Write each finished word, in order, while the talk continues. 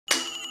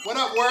What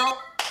up, world?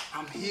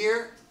 I'm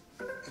here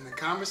in a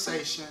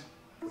conversation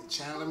with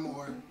Chandler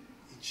Moore.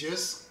 He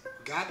just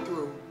got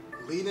through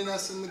leading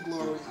us in the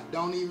glory. I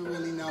don't even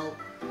really know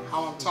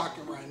how I'm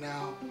talking right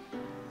now.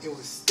 It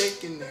was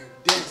thick in there,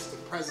 dense, the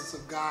presence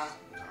of God,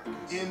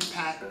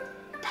 impact,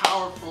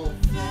 powerful.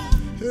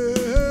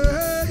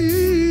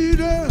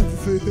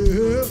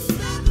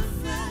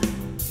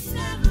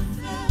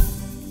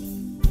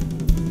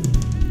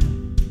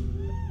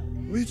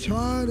 We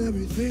tried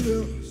everything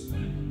else,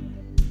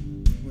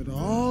 but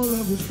all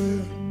of it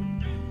failed.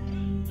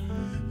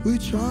 We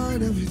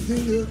tried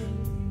everything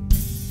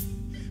else,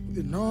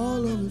 and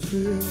all of it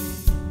failed.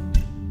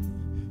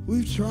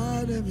 We've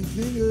tried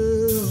everything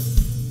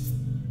else,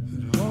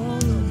 and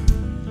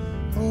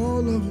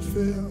all of it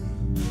failed.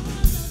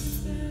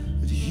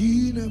 But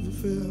He never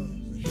failed.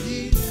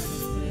 He never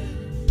failed.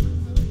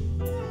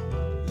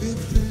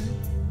 Lifted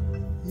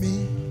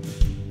me.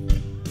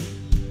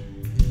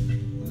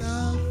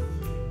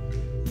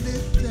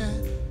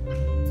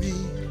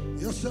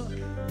 Sir.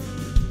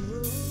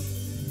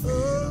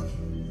 Oh,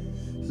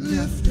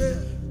 lifted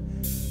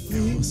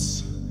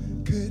else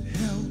could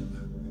help.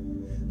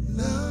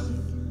 Love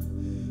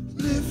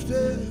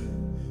lifted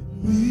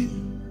me.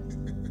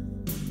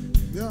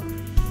 Yeah.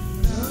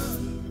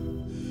 Love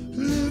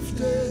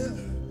lifted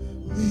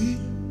me.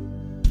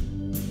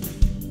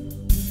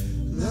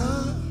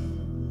 Love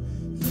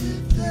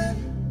lifted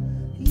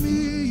me.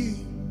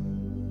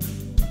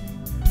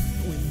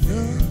 When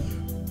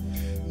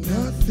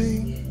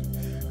nothing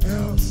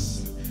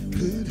else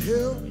could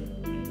help.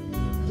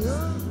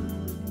 Love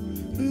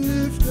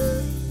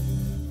lifted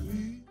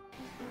me.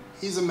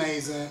 He's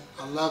amazing.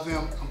 I love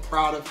him. I'm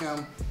proud of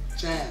him.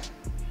 Chan,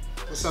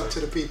 what's up to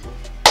the people?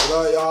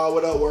 What up, y'all?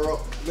 What up, world?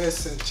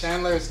 Listen,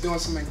 Chandler is doing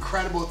some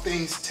incredible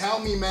things. Tell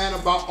me, man,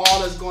 about all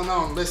that's going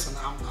on. Listen,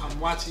 I'm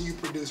watching you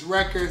produce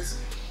records.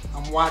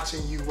 I'm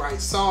watching you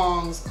write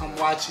songs. I'm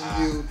watching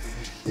you,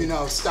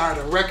 start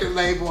a record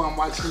label. I'm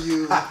watching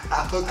you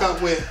hook up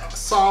with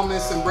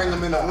psalmists and bring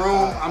them in the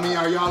room. I mean,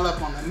 are y'all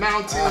up on the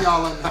mountain?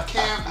 Y'all in the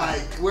camp?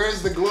 Like,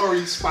 where's the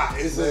glory spot?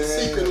 Is it a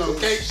secret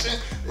location?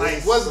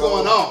 Like, what's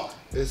going on?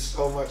 There's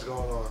so much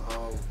going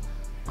on.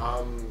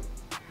 I'm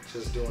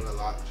just doing a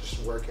lot,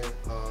 just working.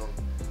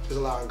 Just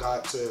allowing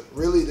God to,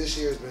 really this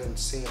year has been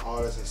seeing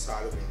all that's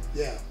inside of me.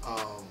 Yeah.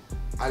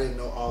 I didn't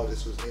know all of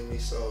this was in me,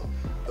 so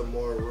the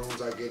more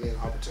rooms I get in,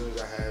 opportunities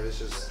I have, it's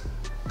just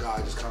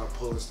God just kind of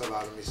pulling stuff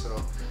out of me. So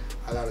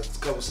I got a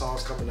couple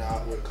songs coming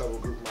out with a couple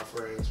group of my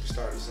friends. We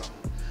started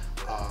something.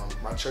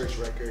 My church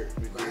record,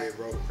 we did,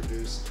 wrote and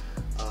produced.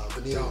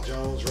 Benito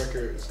Jones'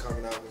 record is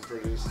coming out and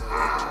produced.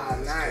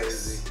 Nice.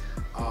 Crazy.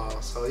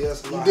 So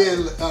yes, you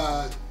did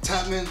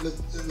Tubman,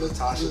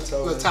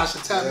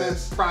 Latasha Tubman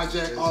yes,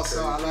 project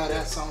also. Crazy. I love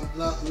that song.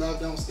 Love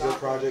Don't Stop. Your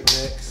project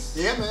next.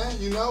 Yeah, man.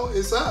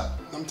 It's up.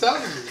 I'm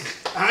telling you.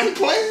 I ain't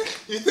playing.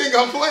 You think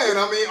I'm playing?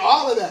 I mean,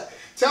 all of that.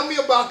 Tell me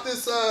about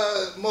this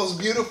most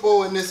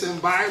beautiful in this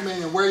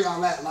environment and where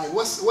y'all at. Like,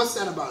 what's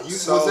that about?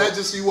 Was that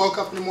just you woke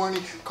up in the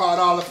morning, called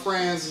all the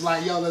friends,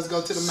 like, yo, let's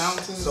go to the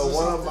mountains? So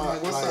one of my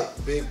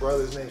up? big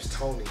brother's name's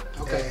Tony.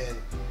 Okay. And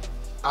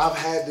I've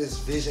had this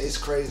vision. It's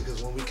crazy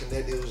because when we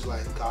connected, it was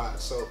like God.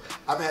 So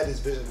I've had this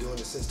vision doing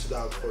this since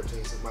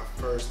 2014, since my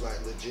first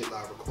legit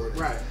live recording.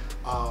 Right.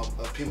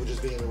 Of people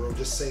just being in the room,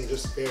 just singing,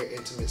 just very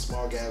intimate,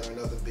 small gathering,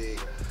 nothing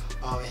big.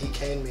 And he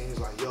came to me and he was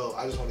like, yo,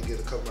 I just want to get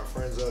a couple of my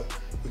friends up.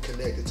 We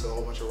connected to a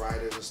whole bunch of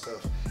writers and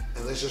stuff.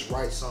 And let's just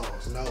write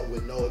songs.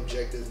 With no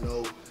objective,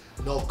 no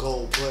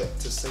goal, but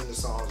to sing the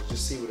songs and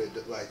just see what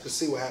just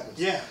see what happens.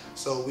 Yeah.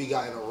 So we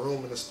got in a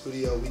room in the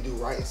studio, we do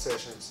writing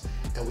sessions,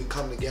 and we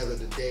come together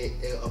the day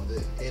of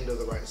the end of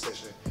the writing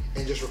session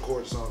and just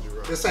record the songs we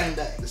wrote. The same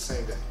day? The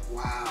same day.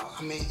 Wow.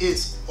 I mean,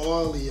 it's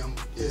oily.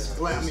 It's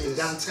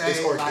Dante.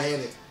 It's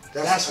organic.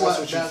 That's what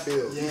you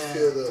feel. Yeah. You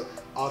feel the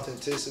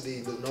authenticity,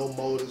 the no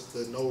motives,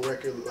 the no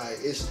record. Like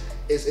it's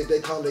if they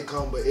come, they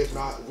come. But if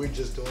not, we're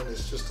just doing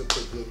this just to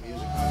put good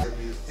music out there.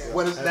 Yeah.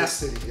 What is that?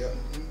 City? Yeah.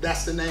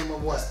 That's the name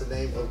of what? That's the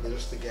name of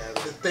just the gathering.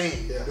 The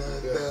thing. Yeah.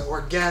 The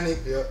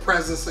organic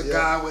presence of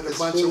God with a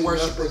bunch really of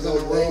worshipers in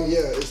the room.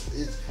 Yeah.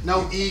 It's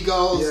no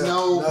egos,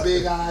 nothing.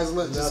 Big eyes.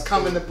 Look, just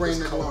coming to bring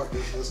the glory.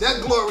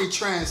 That glory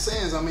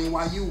transcends. I mean,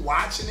 while you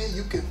watching it,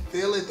 you can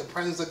feel it. The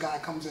presence of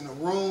God comes in the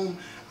room.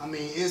 I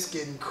mean, it's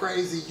getting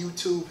crazy.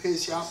 YouTube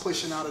hits, y'all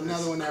pushing out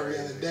another one every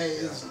other day.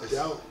 It's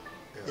dope.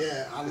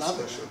 Yeah, I love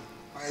it.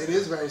 It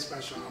is very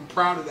special. I'm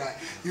proud of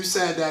that. You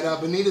said that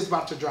Benita's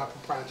about to drop a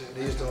project.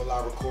 Benita's doing a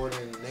live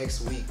recording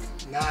next week,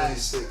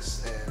 nice.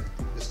 26, and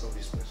it's gonna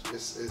be special.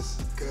 It's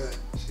good.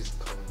 She's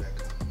coming back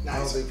up. Nice. I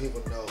don't think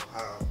people know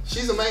how.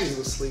 She's amazing.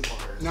 People sleep on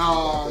her.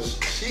 No,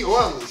 she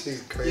oily.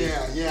 She's crazy.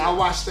 Yeah. I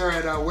watched her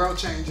at World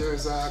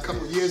Changers a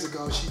couple of years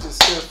ago. She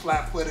just stood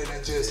flat-footed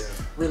and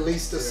just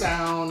released the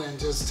sound and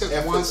just took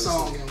one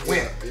song and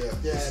went.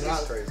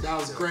 That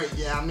was great.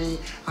 Yeah, I mean,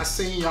 I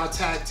seen y'all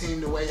tag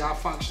team, the way y'all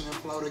function and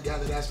flow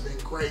together. That's been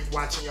great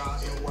watching y'all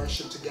in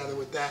worship together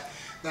with that.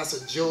 That's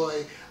a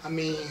joy. I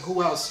mean,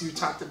 who else you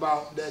talked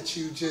about that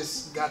you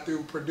just got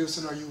through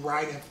producing or you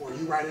writing for?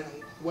 You writing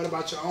What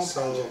about your own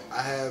So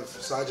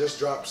project? I just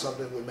dropped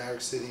something with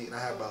Maverick City, and I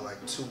have about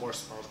like 2 more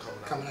songs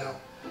coming out.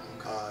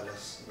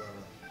 That's gonna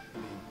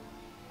be.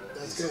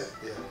 That's good.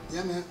 Yeah.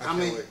 Yeah, man. I I can't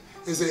mean, wait.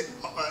 is it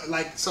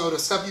like, so the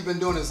stuff you've been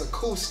doing is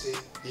acoustic?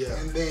 Yeah.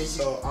 And then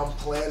So I'm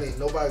planning.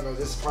 Nobody knows.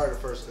 This is part of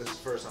the first. This is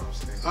the first time I'm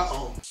singing.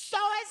 uh-oh. So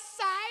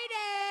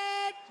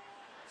excited!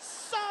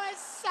 So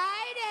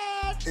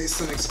excited! It's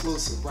an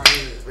exclusive right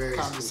here. Very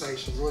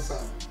Conversations. What's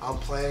up? I'm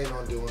planning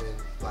on doing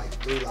like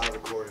 3 live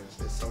recordings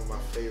in some of my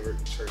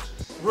favorite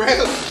churches.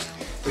 Really?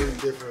 3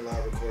 different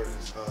live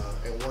recordings,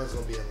 and one's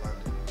gonna be in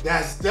London.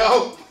 That's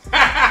dope.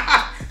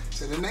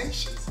 To the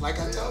nations, like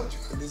I told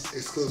you. This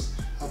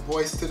Exclusive. A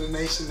Voice to the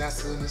Nation,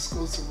 that's an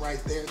exclusive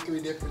right there.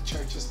 3 different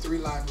churches, 3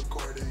 live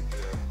recording.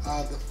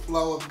 The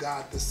flow of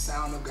God, the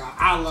sound of God.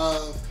 I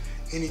love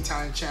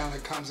anytime Chandler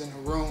comes in the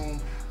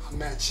room. I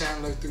met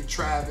Chandler through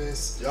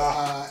Travis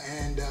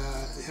and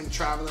him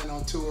traveling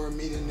on tour,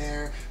 meeting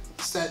there,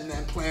 sitting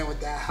and playing with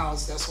that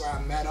house. That's where I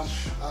met him.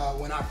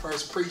 When I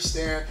first preached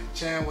there,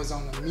 Chan was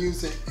on the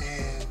music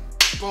and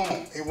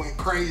boom, it went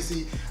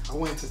crazy. I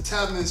went to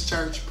Tubman's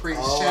church,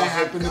 preached. Chan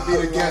happened to be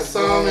the guest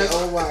psalmist.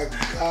 Oh my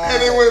God.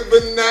 And it went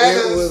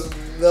bananas. It was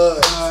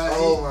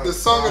nuts. The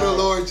song of the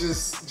Lord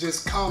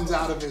just comes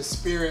out of his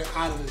spirit,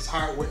 out of his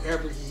heart,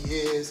 wherever he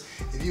is.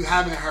 If you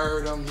haven't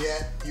heard him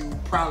yet, you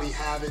probably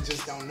haven't,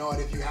 just don't know it.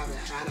 If you haven't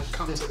had him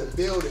come to the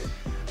building,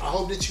 I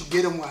hope that you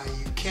get him while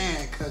you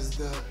can, because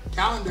the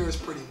calendar is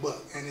pretty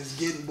booked, and it's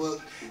getting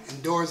booked,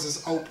 and doors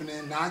is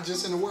opening, not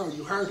just in the world.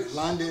 You heard it,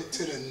 London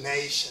to the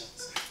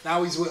nations.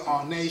 Now he's with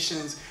All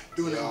Nations,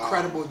 doing an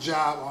incredible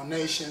job. All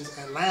Nations,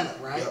 Atlanta,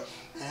 right? Yep.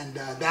 And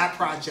that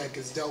project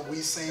is dope. We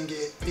sing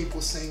it, people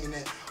singing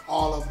it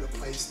all over the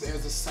place.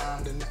 There's a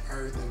sound in the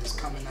earth, and it's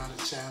coming out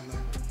of Chandler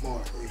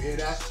Moore. You hear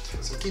that?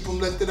 So keep them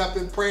lifted up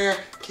in prayer.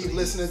 Keep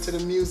listening to the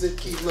music.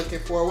 Keep looking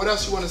for it. What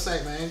else you want to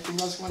say, man? Anything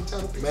else you want to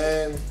tell the people?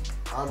 Man,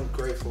 I'm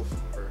grateful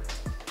for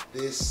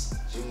this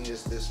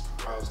genius, this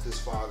house, this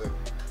father.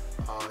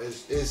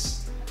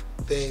 It's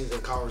things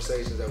and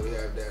conversations that we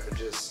have that are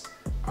just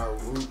our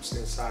roots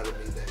inside of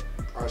me that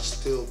are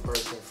still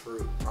bursting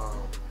fruit.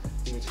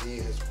 Even to he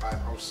and his wife,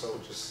 I'm so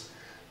just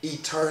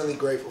eternally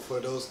grateful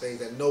for those things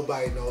that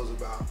nobody knows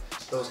about,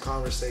 those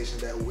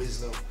conversations, that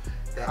wisdom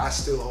that I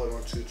still hold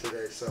on to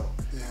today. So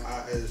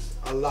as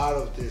a lot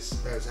of this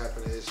that's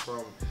happening is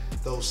from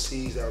those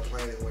seeds that were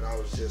planted when I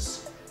was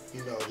just,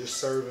 just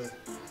serving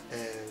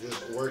and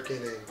just working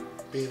and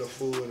being a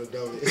fool and a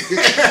dummy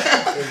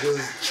and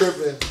just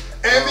tripping.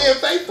 And being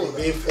faithful.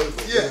 Being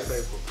faithful. Yes.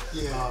 Being faithful.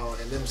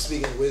 Yeah. And them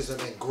speaking wisdom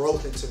and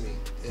growth into me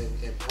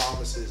and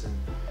promises and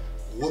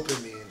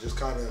whooping me and just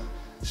kind of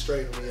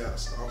straightening me out.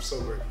 So I'm so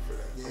grateful for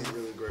that. Yeah. I'm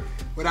really grateful.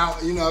 Without,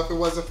 if it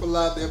wasn't for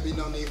love, there'd be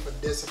no need for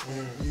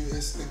discipline.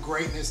 It's the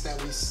greatness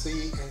that we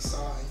see and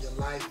saw in your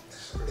life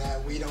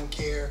that we don't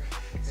care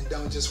and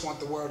don't just want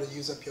the world to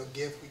use up your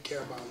gift. We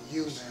care about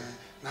you, man.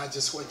 Not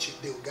just what you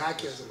do. God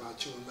cares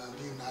about you and love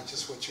you, not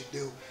just what you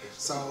do.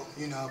 So,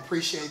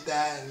 appreciate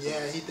that. And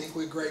yeah, he think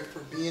we're great for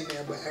being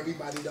there, but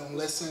everybody don't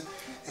listen.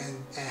 And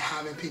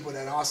having people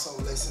that also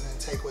listen and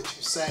take what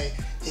you say,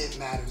 it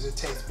matters. It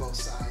takes both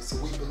sides. So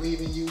we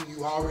believe in you.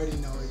 You already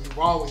know it. You've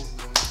always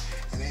known it.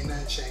 And ain't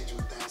nothing changed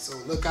with that. So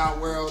look out,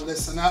 world.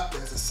 Listen up.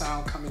 There's a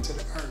sound coming to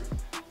the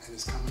earth. And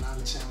it's coming out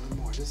of Chandler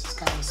Moore. This is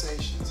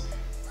Conversations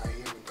right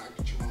here with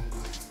Dr.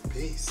 Jermone.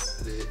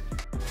 Peace.